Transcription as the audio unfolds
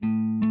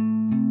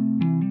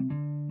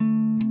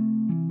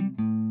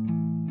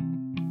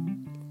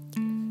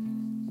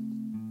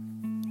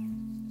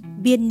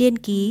Biên niên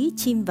ký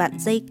chim vạn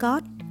dây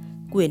cót,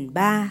 quyển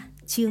 3,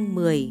 chương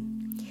 10.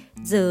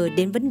 Giờ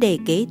đến vấn đề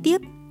kế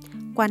tiếp,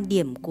 quan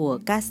điểm của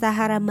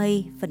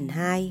Kasaharamei phần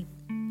 2.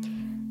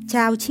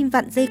 Chào chim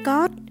vạn dây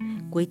cót,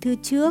 cuối thư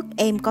trước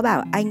em có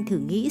bảo anh thử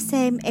nghĩ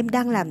xem em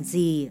đang làm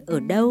gì, ở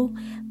đâu.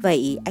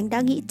 Vậy anh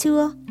đã nghĩ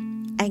chưa?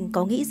 Anh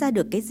có nghĩ ra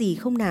được cái gì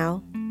không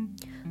nào?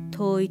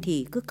 Thôi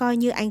thì cứ coi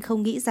như anh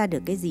không nghĩ ra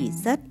được cái gì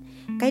rất.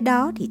 Cái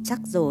đó thì chắc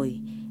rồi,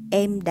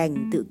 em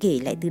đành tự kể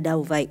lại từ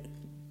đầu vậy.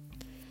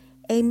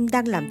 Em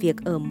đang làm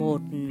việc ở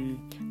một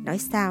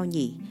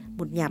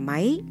một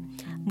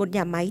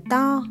nhà máy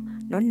to.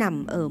 Nó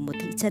nằm ở một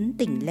thị trấn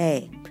tỉnh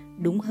lẻ,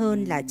 đúng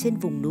hơn là trên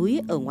vùng núi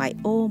ở ngoại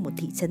ô một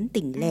thị trấn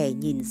tỉnh lẻ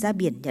nhìn ra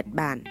biển Nhật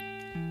Bản.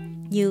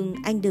 Nhưng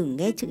anh đừng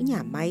nghe chữ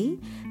nhà máy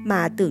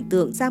mà tưởng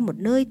tượng ra một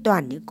nơi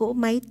toàn những cỗ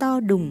máy to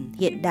đùng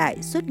hiện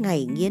đại suốt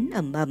ngày nghiến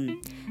ầm ầm,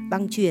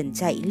 băng chuyền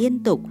chạy liên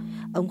tục,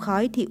 ống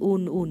khói thì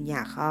ùn ùn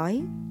nhả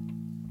khói.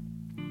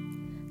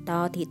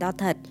 To thì to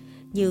thật,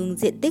 nhưng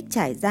diện tích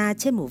trải ra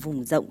trên một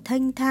vùng rộng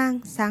thênh thang,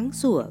 sáng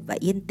sủa và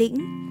yên tĩnh,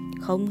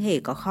 không hề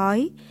có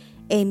khói.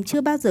 Em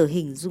chưa bao giờ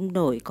hình dung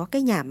nổi có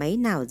cái nhà máy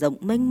nào rộng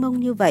mênh mông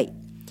như vậy.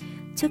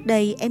 Trước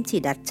đây em chỉ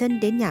đặt chân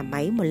đến nhà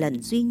máy một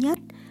lần duy nhất,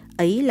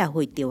 ấy là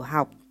hồi tiểu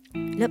học.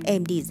 Lớp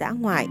em đi dã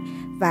ngoại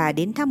và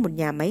đến thăm một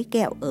nhà máy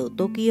kẹo ở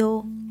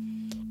Tokyo.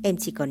 Em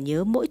chỉ còn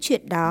nhớ mỗi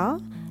chuyện đó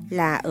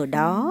là ở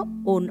đó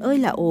ồn ơi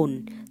là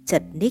ồn,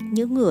 chật ních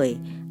những người,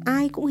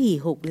 ai cũng hì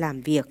hục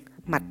làm việc,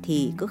 mặt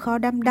thì cứ khó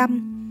đăm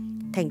đăm.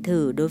 Thành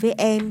thử đối với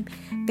em,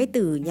 cái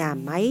từ nhà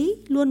máy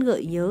luôn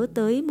gợi nhớ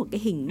tới một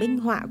cái hình minh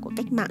họa của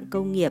cách mạng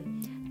công nghiệp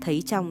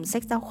thấy trong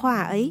sách giáo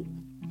khoa ấy.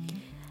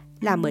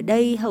 Làm ở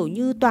đây hầu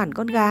như toàn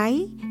con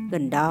gái.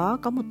 Gần đó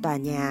có một tòa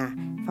nhà,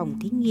 phòng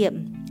thí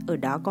nghiệm. Ở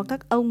đó có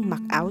các ông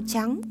mặc áo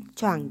trắng,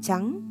 choàng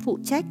trắng, phụ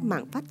trách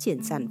mảng phát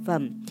triển sản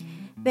phẩm.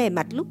 Vẻ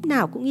mặt lúc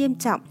nào cũng nghiêm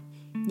trọng,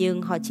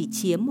 nhưng họ chỉ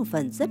chiếm một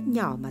phần rất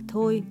nhỏ mà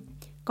thôi.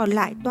 Còn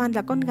lại toàn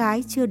là con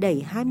gái chưa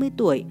đầy 20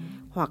 tuổi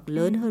hoặc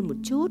lớn hơn một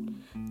chút.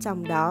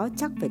 Trong đó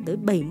chắc phải tới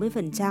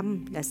 70%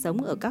 là sống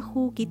ở các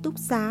khu ký túc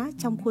xá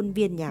trong khuôn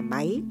viên nhà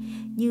máy,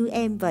 như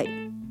em vậy.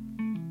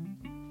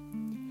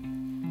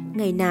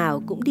 Ngày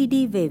nào cũng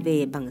đi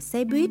về bằng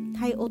xe buýt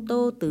hay ô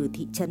tô từ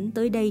thị trấn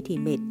tới đây thì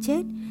mệt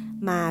chết,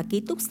 mà ký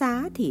túc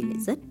xá thì lại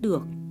rất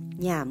được.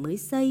 Nhà mới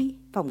xây,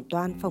 phòng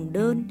toan phòng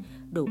đơn,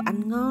 đồ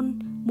ăn ngon,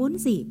 muốn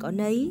gì có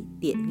nấy,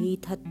 tiện nghi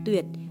thật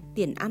tuyệt,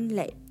 tiền ăn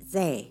lại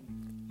rẻ.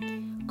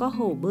 Có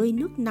hồ bơi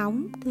nước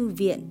nóng, thư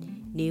viện,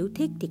 nếu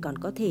thích thì còn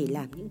có thể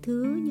làm những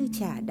thứ như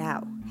trà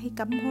đạo hay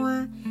cắm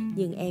hoa,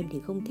 nhưng em thì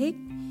không thích.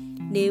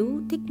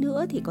 Nếu thích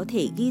nữa thì có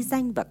thể ghi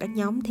danh vào các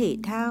nhóm thể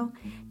thao.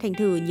 Thành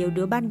thử nhiều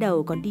đứa ban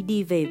đầu còn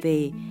đi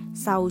về,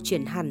 sau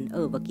chuyển hẳn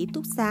ở vào ký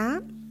túc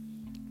xá.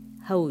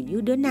 Hầu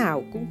như đứa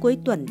nào cũng cuối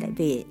tuần lại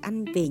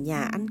về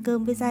nhà ăn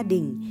cơm với gia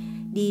đình,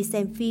 đi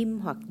xem phim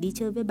hoặc đi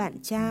chơi với bạn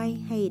trai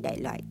hay đại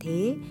loại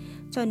thế.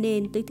 Cho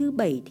nên tới thứ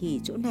bảy thì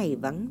chỗ này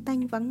vắng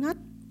tanh vắng ngắt.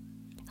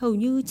 Hầu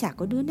như chả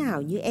có đứa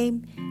nào như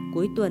em,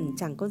 cuối tuần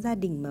chẳng có gia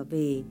đình mà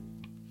về.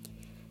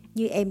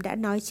 Như em đã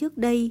nói trước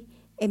đây,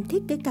 em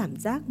thích cái cảm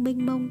giác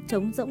mênh mông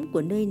trống rỗng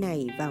của nơi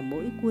này vào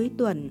mỗi cuối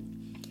tuần.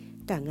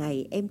 Cả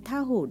ngày em tha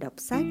hồ đọc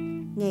sách,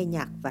 nghe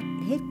nhạc vặt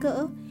hết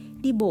cỡ,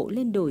 đi bộ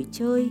lên đồi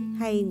chơi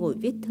hay ngồi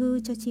viết thư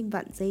cho chim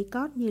vạn dây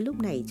cót như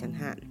lúc này chẳng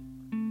hạn.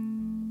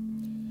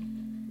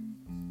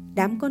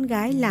 Đám con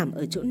gái làm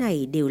ở chỗ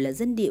này đều là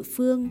dân địa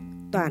phương,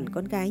 toàn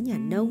con gái nhà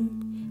nông.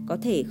 Có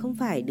thể không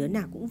phải đứa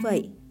nào cũng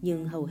vậy,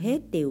 nhưng hầu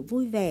hết đều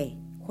vui vẻ,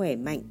 khỏe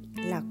mạnh,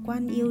 lạc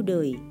quan yêu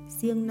đời,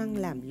 siêng năng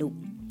làm lụng.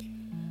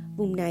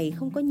 Vùng này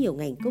không có nhiều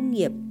ngành công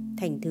nghiệp,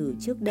 thành thử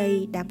trước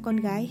đây đám con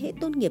gái hễ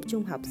tốt nghiệp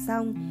trung học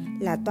xong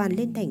là toàn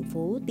lên thành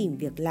phố tìm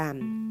việc làm.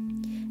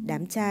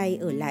 Đám trai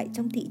ở lại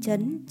trong thị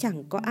trấn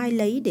chẳng có ai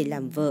lấy để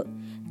làm vợ,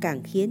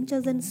 càng khiến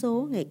cho dân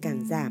số ngày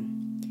càng giảm.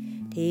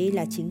 Thế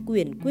là chính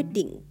quyền quyết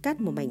định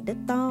cắt một mảnh đất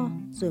to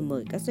rồi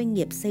mời các doanh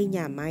nghiệp xây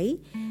nhà máy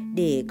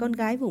để con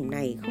gái vùng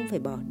này không phải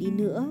bỏ đi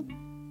nữa.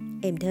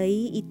 Em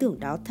thấy ý tưởng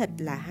đó thật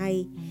là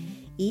hay.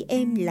 Ý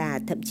em là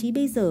thậm chí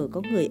bây giờ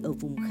có người ở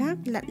vùng khác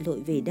lặn lội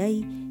về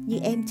đây, như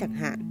em chẳng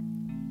hạn.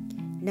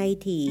 Nay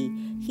thì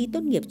khi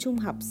tốt nghiệp trung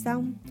học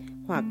xong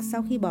hoặc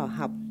sau khi bỏ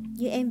học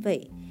như em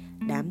vậy,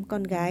 đám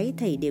con gái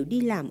thầy đều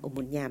đi làm ở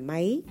một nhà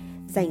máy,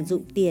 dành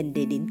dụm tiền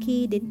để đến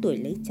khi đến tuổi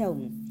lấy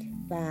chồng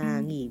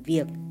và nghỉ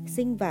việc,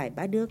 sinh vài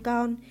ba đứa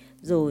con,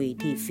 rồi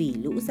thì phỉ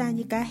lũ ra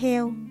như cá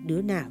heo,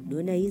 đứa nào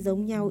đứa nấy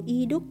giống nhau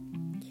y đúc.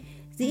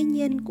 Dĩ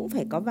nhiên cũng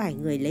phải có vài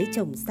người lấy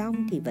chồng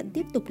xong thì vẫn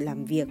tiếp tục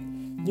làm việc,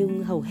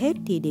 nhưng hầu hết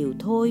thì đều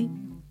thôi.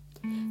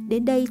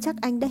 Đến đây chắc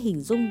anh đã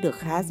hình dung được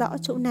khá rõ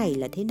chỗ này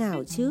là thế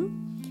nào chứ.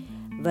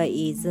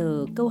 Vậy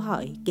giờ câu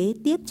hỏi kế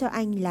tiếp cho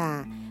anh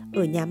là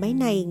ở nhà máy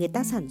này người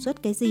ta sản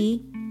xuất cái gì?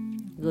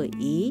 Gợi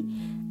ý,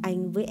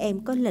 anh với em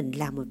có lần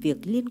làm một việc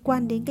liên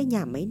quan đến cái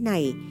nhà máy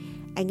này.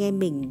 Anh em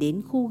mình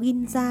đến khu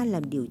Ginza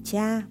làm điều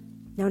tra.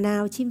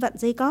 Nào chim vạn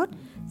dây cót,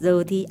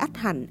 giờ thì ắt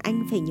hẳn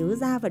anh phải nhớ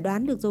ra và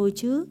đoán được rồi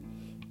chứ.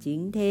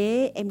 Chính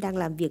thế, em đang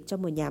làm việc cho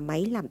một nhà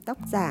máy làm tóc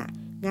giả,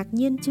 ngạc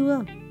nhiên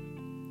chưa?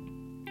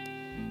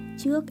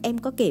 trước em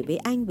có kể với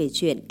anh về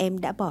chuyện em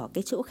đã bỏ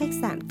cái chỗ khách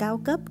sạn cao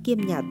cấp kiêm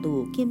nhà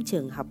tù kiêm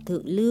trường học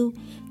thượng lưu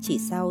chỉ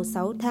sau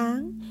 6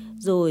 tháng,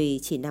 rồi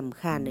chỉ nằm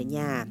khàn ở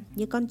nhà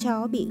như con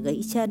chó bị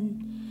gãy chân.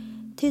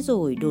 Thế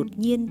rồi đột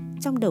nhiên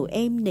trong đầu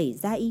em nảy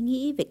ra ý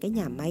nghĩ về cái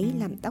nhà máy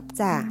làm tóc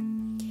giả.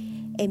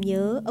 Em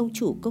nhớ ông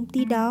chủ công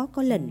ty đó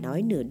có lần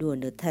nói nửa đùa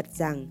nửa thật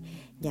rằng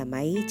nhà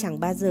máy chẳng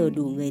bao giờ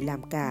đủ người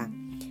làm cả,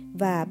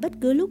 và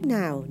bất cứ lúc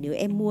nào nếu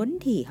em muốn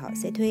thì họ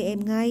sẽ thuê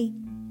em ngay.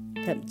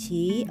 Thậm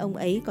chí ông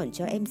ấy còn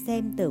cho em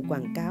xem tờ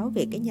quảng cáo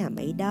về cái nhà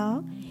máy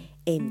đó.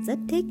 Em rất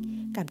thích,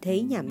 cảm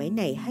thấy nhà máy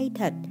này hay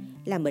thật,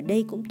 làm ở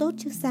đây cũng tốt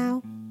chứ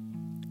sao.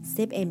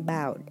 Sếp em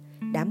bảo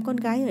đám con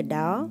gái ở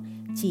đó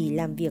chỉ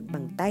làm việc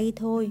bằng tay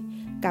thôi,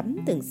 cắm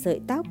từng sợi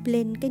tóc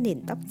lên cái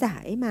nền tóc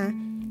giả ấy mà.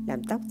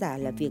 Làm tóc giả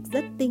là việc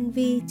rất tinh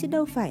vi chứ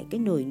đâu phải cái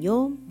nồi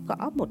nhôm,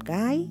 gõ một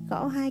cái,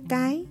 gõ hai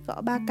cái,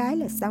 gõ ba cái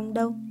là xong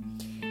đâu.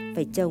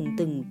 Phải trồng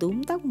từng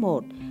túm tóc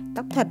một,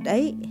 tóc thật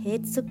ấy,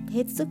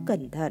 hết sức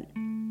cẩn thận.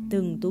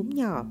 Từng túm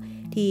nhỏ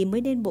thì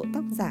mới nên bộ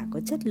tóc giả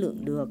có chất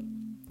lượng được.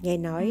 Nghe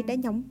nói đã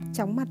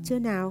chóng mặt chưa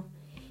nào?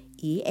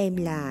 Ý em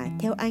là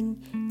theo anh,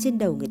 trên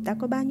đầu người ta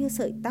có bao nhiêu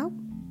sợi tóc?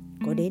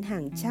 Có đến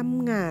hàng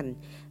trăm ngàn,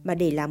 mà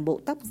để làm bộ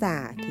tóc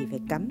giả thì phải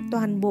cắm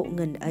toàn bộ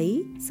ngần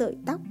ấy sợi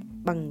tóc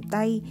bằng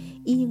tay,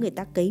 y như người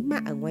ta cấy mạ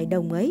ở ngoài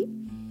đồng ấy.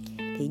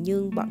 Thế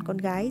nhưng bọn con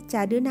gái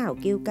chả đứa nào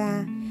kêu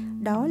ca.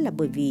 Đó là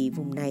bởi vì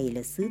vùng này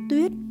là xứ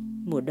tuyết,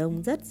 mùa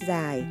đông rất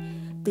dài.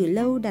 Từ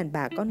lâu đàn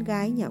bà con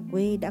gái nhà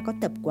quê đã có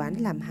tập quán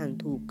làm hàng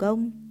thủ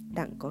công,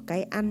 đặng có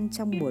cái ăn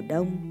trong mùa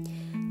đông.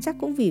 Chắc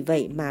cũng vì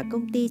vậy mà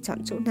công ty chọn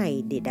chỗ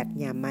này để đặt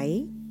nhà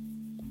máy.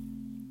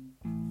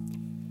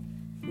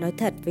 Nói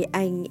thật với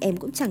anh, em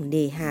cũng chẳng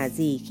nề hà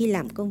gì khi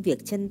làm công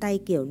việc chân tay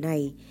kiểu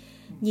này.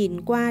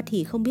 Nhìn qua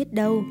thì không biết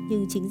đâu,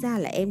 nhưng chính ra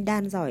là em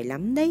đan giỏi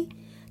lắm đấy.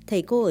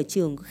 Thầy cô ở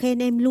trường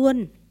khen em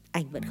luôn.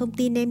 Anh vẫn không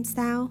tin em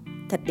sao?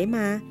 Thật đấy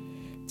mà.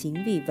 Chính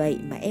vì vậy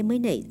mà em mới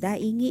nảy ra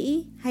ý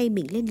nghĩ hay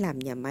mình lên làm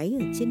nhà máy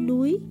ở trên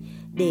núi,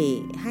 để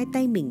hai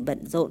tay mình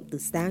bận rộn từ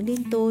sáng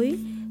đến tối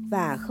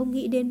và không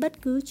nghĩ đến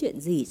bất cứ chuyện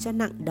gì cho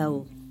nặng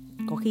đầu.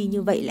 Có khi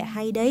như vậy lại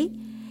hay đấy.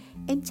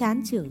 Em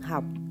chán trường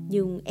học,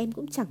 nhưng em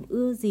cũng chẳng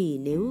ưa gì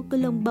nếu cứ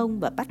lông bông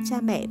và bắt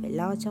cha mẹ phải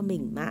lo cho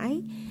mình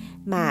mãi.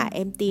 Mà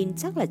em tin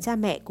chắc là cha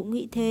mẹ cũng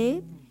nghĩ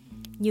thế.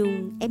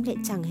 Nhưng em lại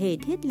chẳng hề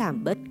thiết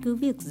làm bất cứ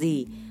việc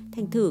gì.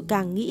 Thành thử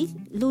càng nghĩ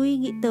lui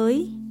nghĩ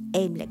tới,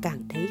 em lại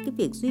càng thấy cái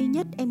việc duy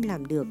nhất em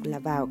làm được là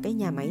vào cái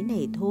nhà máy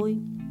này thôi.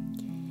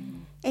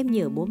 Em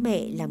nhờ bố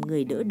mẹ làm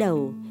người đỡ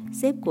đầu,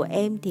 sếp của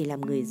em thì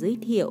làm người giới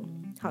thiệu.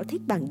 Họ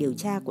thích bảng điều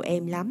tra của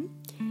em lắm.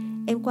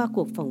 Em qua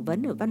cuộc phỏng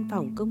vấn ở văn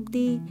phòng công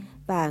ty,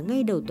 và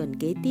ngay đầu tuần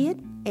kế tiếp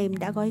em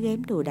đã gói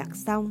ghém đồ đạc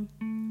xong.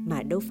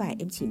 Mà đâu phải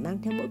em chỉ mang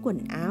theo mỗi quần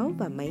áo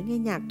và máy nghe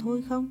nhạc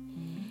thôi không.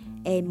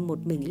 Em một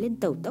mình lên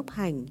tàu tốc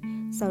hành,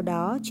 sau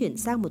đó chuyển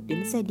sang một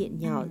tuyến xe điện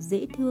nhỏ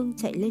dễ thương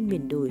chạy lên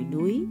miền đồi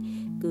núi,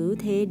 cứ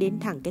thế đến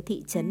thẳng cái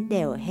thị trấn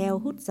đèo heo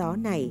hút gió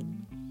này.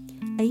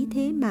 Ấy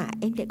thế mà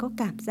em lại có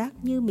cảm giác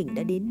như mình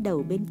đã đến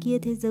đầu bên kia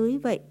thế giới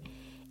vậy.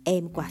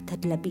 Em quả thật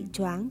là bị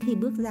choáng khi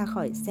bước ra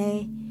khỏi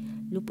xe.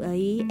 Lúc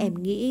ấy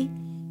em nghĩ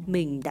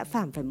mình đã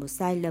phạm phải một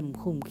sai lầm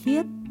khủng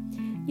khiếp.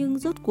 Nhưng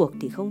rốt cuộc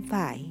thì không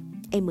phải.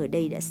 Em ở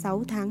đây đã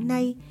 6 tháng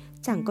nay,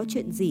 chẳng có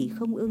chuyện gì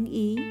không ưng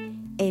ý.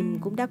 Em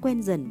cũng đã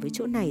quen dần với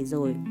chỗ này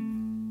rồi.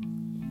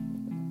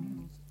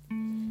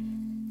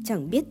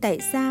 Chẳng biết tại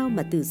sao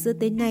mà từ xưa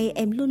tới nay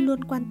em luôn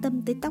luôn quan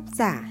tâm tới tóc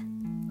giả.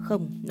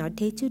 Không, nói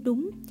thế chứ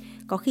đúng.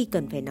 Có khi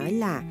cần phải nói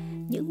là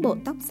những bộ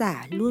tóc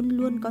giả luôn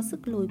luôn có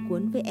sức lôi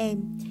cuốn với em.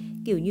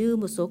 Kiểu như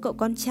một số cậu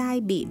con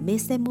trai bị mê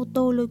xe mô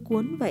tô lôi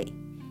cuốn vậy.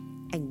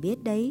 Anh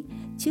biết đấy,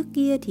 trước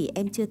kia thì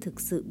em chưa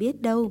thực sự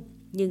biết đâu.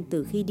 Nhưng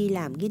từ khi đi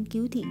làm nghiên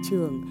cứu thị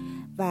trường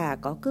và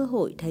có cơ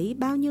hội thấy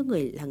bao nhiêu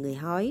người là người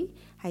hói,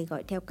 hay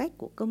gọi theo cách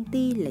của công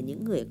ty là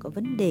những người có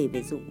vấn đề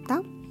về rụng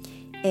tóc,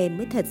 em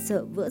mới thật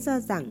sự vỡ ra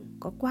rằng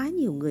có quá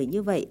nhiều người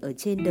như vậy ở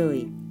trên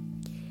đời.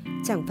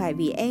 Chẳng phải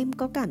vì em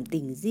có cảm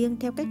tình riêng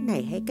theo cách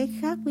này hay cách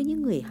khác với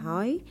những người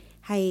hói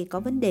hay có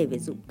vấn đề về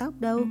rụng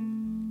tóc đâu.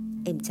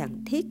 Em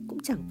chẳng thích cũng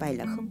chẳng phải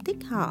là không thích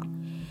họ.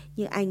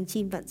 Như anh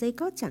chim vạn dây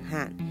cót chẳng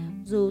hạn,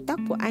 dù tóc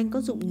của anh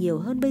có rụng nhiều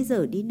hơn bây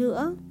giờ đi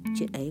nữa,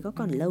 chuyện ấy có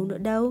còn lâu nữa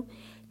đâu,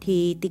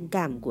 thì tình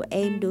cảm của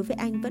em đối với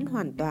anh vẫn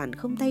hoàn toàn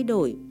không thay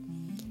đổi.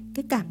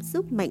 Cái cảm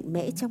xúc mạnh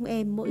mẽ trong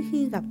em mỗi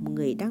khi gặp một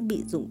người đang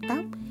bị rụng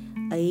tóc,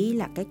 ấy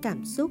là cái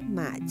cảm xúc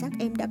mà chắc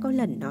em đã có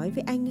lần nói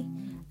với anh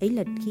ấy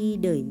là khi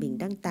đời mình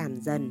đang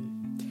tàn dần.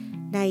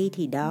 Nay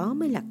thì đó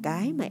mới là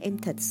cái mà em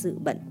thật sự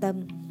bận tâm.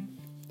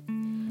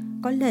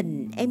 Có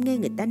lần em nghe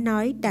người ta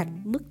nói đạt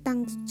mức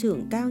tăng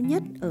trưởng cao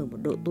nhất ở một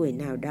độ tuổi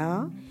nào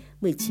đó,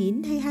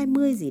 19 hay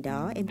 20 gì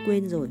đó em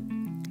quên rồi.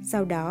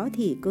 Sau đó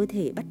thì cơ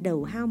thể bắt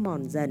đầu hao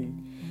mòn dần.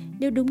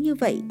 Nếu đúng như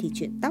vậy thì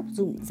chuyện tóc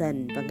rụng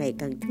dần và ngày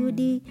càng thưa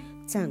đi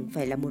chẳng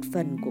phải là một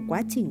phần của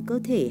quá trình cơ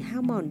thể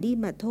hao mòn đi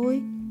mà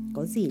thôi.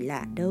 Có gì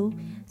lạ đâu,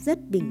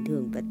 rất bình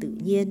thường và tự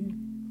nhiên.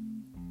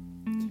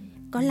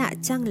 Có lạ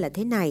chăng là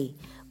thế này,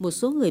 một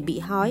số người bị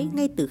hói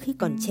ngay từ khi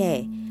còn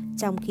trẻ,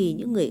 trong khi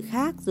những người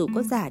khác dù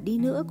có già đi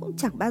nữa cũng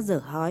chẳng bao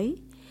giờ hói.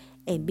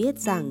 Em biết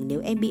rằng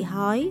nếu em bị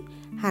hói,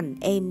 hẳn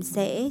em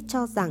sẽ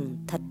cho rằng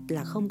thật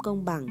là không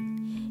công bằng.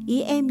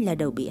 Ý em là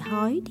đầu bị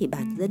hói thì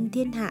bản dân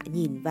thiên hạ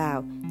nhìn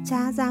vào,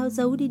 chả giao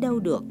giấu đi đâu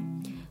được.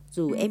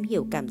 Dù em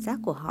hiểu cảm giác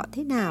của họ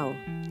thế nào,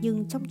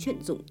 nhưng trong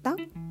chuyện rụng tóc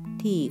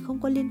thì không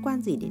có liên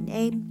quan gì đến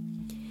em.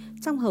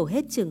 Trong hầu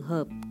hết trường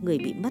hợp, người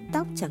bị mất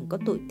tóc chẳng có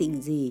tội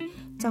tình gì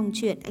trong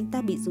chuyện anh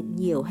ta bị rụng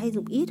nhiều hay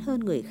rụng ít hơn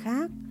người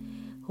khác.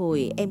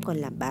 Hồi em còn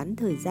làm bán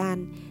thời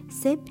gian,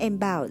 sếp em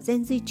bảo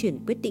gen di chuyển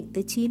quyết định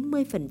tới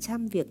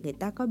 90% việc người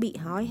ta có bị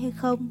hói hay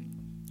không.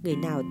 Người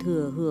nào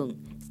thừa hưởng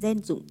gen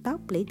rụng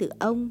tóc lấy từ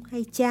ông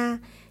hay cha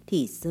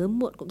thì sớm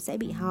muộn cũng sẽ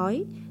bị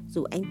hói,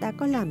 dù anh ta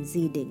có làm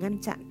gì để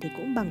ngăn chặn thì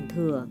cũng bằng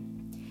thừa.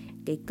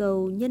 Cái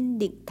câu nhân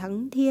định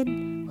thắng thiên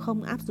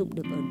không áp dụng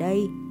được ở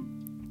đây.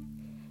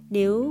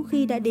 Nếu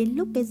khi đã đến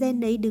lúc cái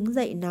gen ấy đứng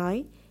dậy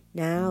nói,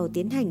 nào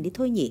tiến hành đi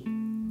thôi nhỉ,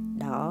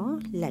 đó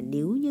là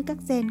nếu như các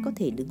gen có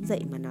thể đứng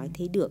dậy mà nói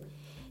thế được,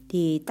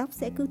 thì tóc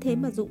sẽ cứ thế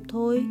mà rụng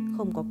thôi,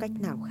 không có cách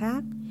nào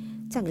khác.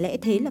 Chẳng lẽ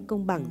thế là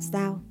công bằng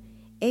sao?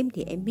 Em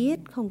thì em biết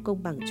không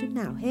công bằng chút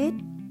nào hết.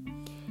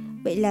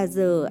 Vậy là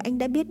giờ anh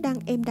đã biết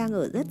em đang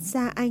ở rất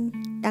xa anh,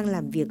 đang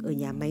làm việc ở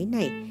nhà máy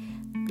này,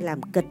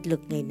 làm cật lực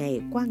ngày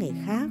này qua ngày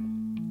khác.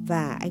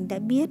 Và anh đã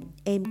biết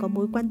em có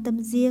mối quan tâm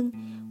riêng,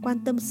 quan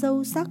tâm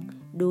sâu sắc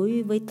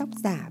đối với tóc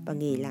giả và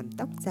nghề làm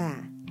tóc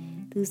giả.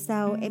 Từ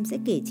sau em sẽ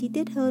kể chi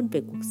tiết hơn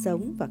về cuộc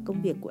sống và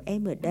công việc của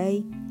em ở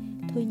đây.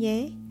 Thôi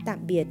nhé, tạm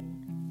biệt.